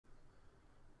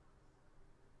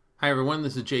Hi everyone,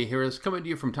 this is Jay Harris coming to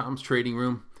you from Tom's Trading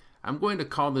Room. I'm going to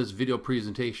call this video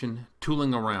presentation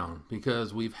Tooling Around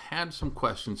because we've had some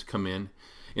questions come in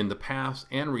the past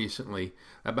and recently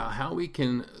about how we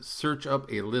can search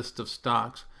up a list of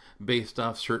stocks based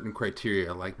off certain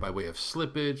criteria, like by way of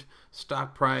slippage,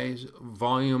 stock price,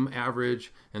 volume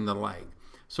average, and the like.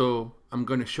 So I'm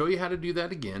going to show you how to do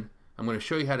that again. I'm going to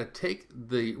show you how to take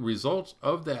the results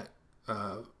of that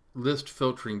list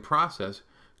filtering process,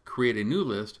 create a new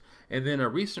list, and then a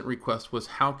recent request was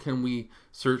how can we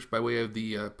search by way of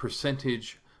the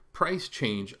percentage price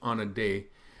change on a day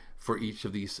for each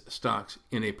of these stocks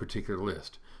in a particular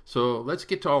list. So let's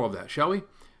get to all of that, shall we?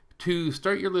 To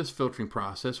start your list filtering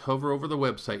process, hover over the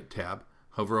website tab,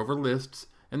 hover over lists,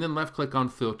 and then left click on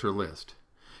filter list.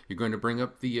 You're going to bring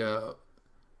up the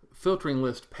filtering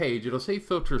list page. It'll say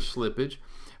filter slippage.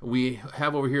 We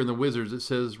have over here in the wizards, it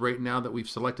says right now that we've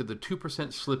selected the 2%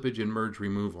 slippage and merge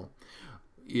removal.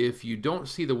 If you don't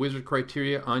see the wizard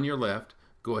criteria on your left,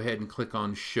 go ahead and click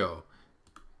on show.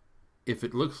 If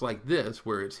it looks like this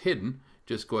where it's hidden,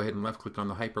 just go ahead and left click on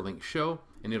the hyperlink show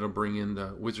and it'll bring in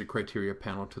the wizard criteria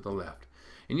panel to the left.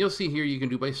 And you'll see here you can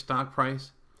do by stock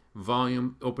price,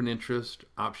 volume, open interest,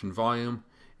 option volume,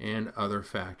 and other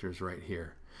factors right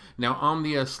here. Now on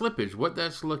the slippage, what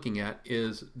that's looking at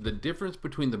is the difference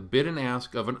between the bid and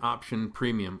ask of an option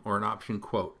premium or an option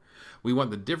quote. We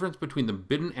want the difference between the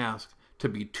bid and ask to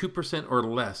be 2% or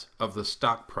less of the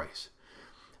stock price.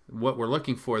 What we're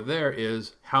looking for there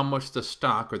is how much the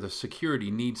stock or the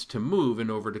security needs to move in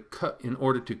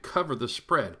order to cover the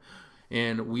spread,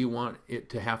 and we want it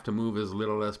to have to move as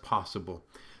little as possible.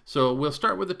 So we'll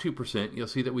start with the 2%. You'll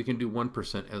see that we can do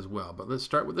 1% as well, but let's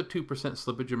start with the 2%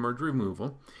 slippage and merge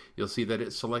removal. You'll see that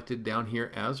it's selected down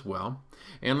here as well,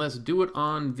 and let's do it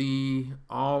on the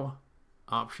all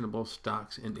optionable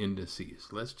stocks and indices.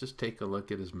 Let's just take a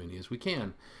look at as many as we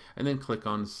can and then click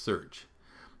on search.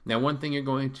 Now one thing you're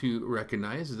going to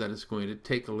recognize is that it's going to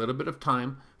take a little bit of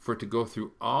time for it to go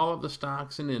through all of the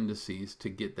stocks and indices to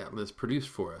get that list produced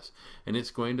for us, and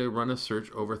it's going to run a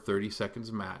search over 30 seconds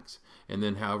max, and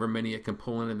then however many it can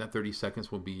pull in that 30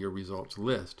 seconds will be your results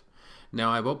list. Now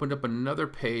I've opened up another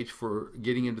page for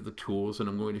getting into the tools, and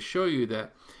I'm going to show you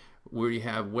that where you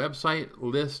have website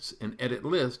lists and edit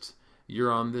lists,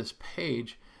 you're on this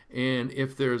page, and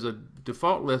if there's a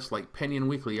default list like penny and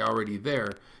weekly already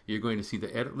there, you're going to see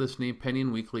the edit list name penny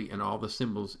and weekly and all the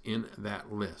symbols in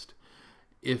that list.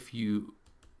 If you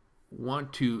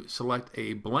want to select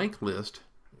a blank list,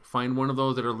 find one of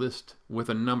those that are list with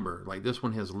a number, like this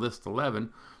one has list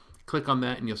 11, click on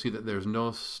that and you'll see that there's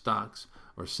no stocks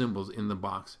or symbols in the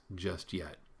box just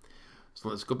yet. So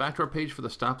let's go back to our page for the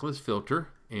stock list filter,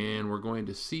 and we're going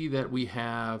to see that we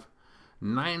have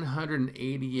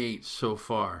 988 so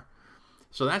far.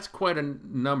 So that's quite a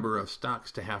number of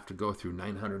stocks to have to go through,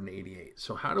 988.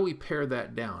 So how do we pare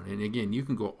that down? And again, you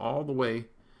can go all the way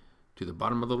to the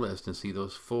bottom of the list and see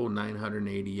those full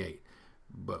 988.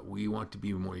 But we want to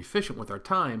be more efficient with our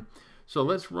time. So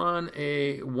let's run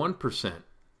a 1%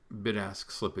 Bidask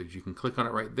Slippage. You can click on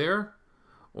it right there,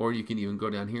 or you can even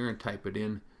go down here and type it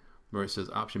in where it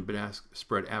says option Bidask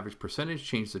spread average percentage,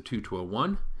 change the 2 to a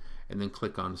 1, and then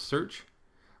click on search,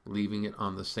 leaving it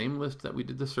on the same list that we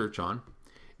did the search on.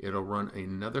 It'll run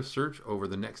another search over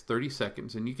the next 30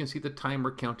 seconds, and you can see the timer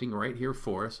counting right here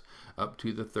for us up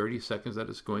to the 30 seconds that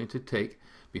it's going to take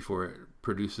before it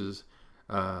produces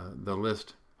the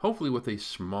list, hopefully with a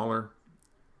smaller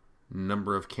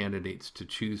number of candidates to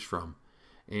choose from.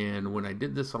 And when I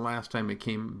did this the last time, it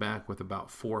came back with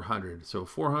about 400. So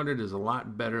 400 is a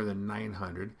lot better than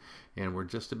 900, and we're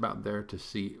just about there to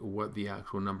see what the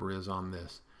actual number is on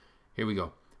this. Here we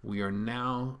go. We are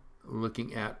now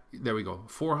looking at, there we go,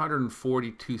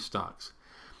 442 stocks.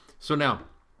 So now,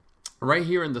 right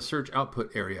here in the search output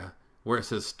area, where it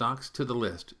says stocks to the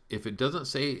list, if it doesn't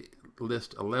say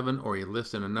list 11 or a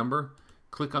list and a number,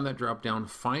 click on that drop down,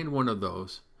 find one of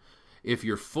those. If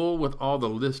you're full with all the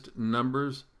list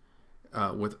numbers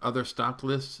with other stock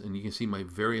lists, and you can see my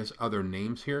various other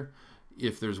names here,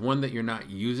 if there's one that you're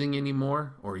not using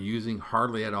anymore or using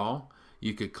hardly at all,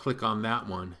 you could click on that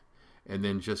one and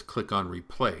then just click on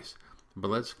replace. But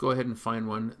let's go ahead and find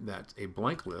one that's a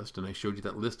blank list, and I showed you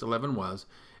that list 11 was,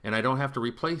 and I don't have to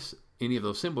replace any of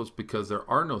those symbols because there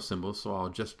are no symbols, so I'll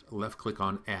just left click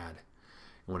on add.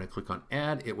 And when I click on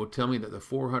add, it will tell me that the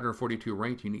 442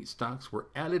 ranked unique stocks were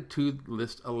added to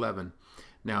list 11.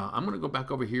 Now I'm going to go back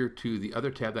over here to the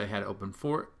other tab that I had open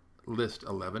for list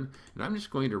 11, and I'm just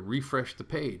going to refresh the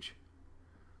page.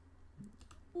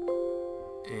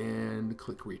 and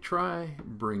click retry,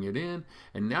 bring it in,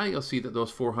 and now you'll see that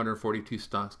those 442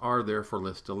 stocks are there for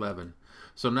list 11.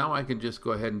 So now I can just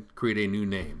go ahead and create a new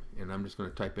name, and I'm just going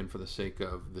to type in, for the sake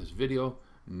of this video,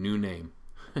 new name.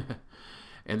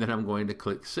 And then I'm going to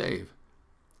click save.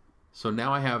 So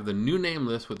now I have the new name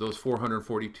list with those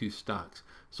 442 stocks.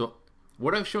 So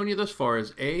what I've shown you thus far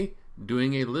is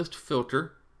doing a list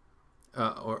filter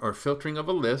or filtering of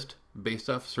a list based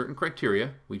off certain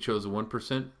criteria. We chose a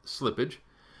 1% slippage.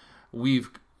 We've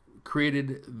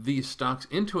created these stocks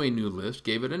into a new list,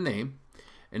 gave it a name,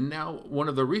 and now one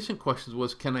of the recent questions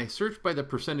was, can I search by the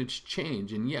percentage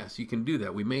change? And yes, you can do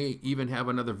that. We may even have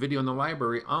another video in the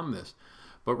library on this.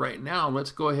 But right now,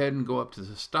 let's go ahead and go up to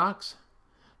the stocks,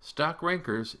 stock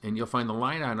rankers, and you'll find the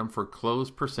line item for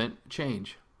close percent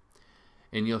change.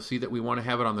 And you'll see that we want to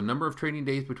have it on the number of trading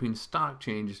days between stock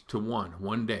changes to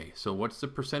one day. So what's the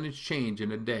percentage change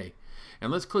in a day?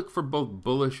 And let's click for both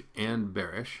bullish and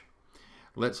bearish.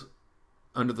 Let's,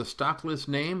 under the stock list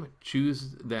name,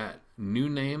 choose that new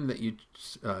name that you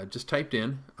just typed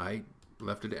in. I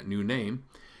left it at new name.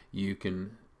 You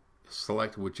can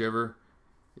select whichever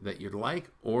that you'd like,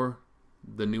 or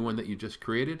the new one that you just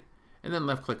created, and then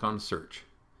left click on search.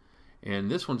 And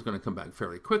this one's going to come back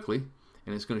fairly quickly,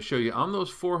 and it's going to show you on those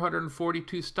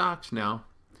 442 stocks now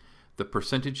the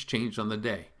percentage changed on the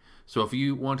day. So if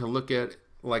you want to look at,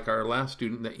 like our last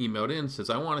student that emailed in says,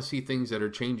 I want to see things that are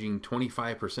changing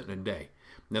 25% in a day.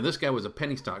 Now this guy was a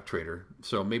penny stock trader,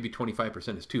 so maybe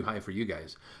 25% is too high for you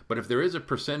guys. But if there is a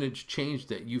percentage change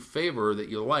that you favor, that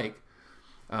you like,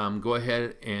 go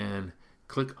ahead and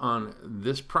click on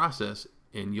this process,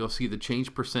 and you'll see the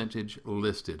change percentage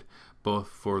listed, both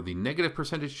for the negative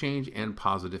percentage change and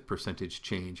positive percentage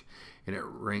change. And it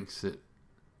ranks it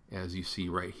as you see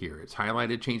right here. It's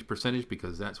highlighted change percentage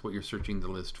because that's what you're searching the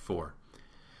list for.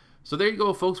 So there you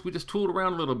go, folks. We just tooled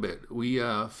around a little bit. We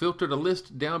filtered a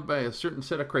list down by a certain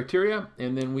set of criteria,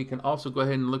 and then we can also go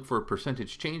ahead and look for a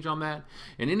percentage change on that.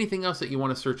 And anything else that you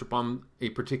want to search upon a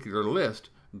particular list,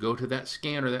 go to that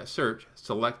scan or that search,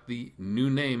 select the new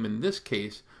name in this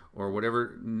case, or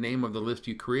whatever name of the list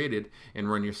you created, and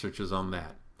run your searches on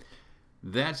that.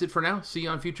 That's it for now. See you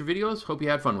on future videos. Hope you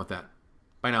had fun with that.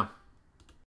 Bye now.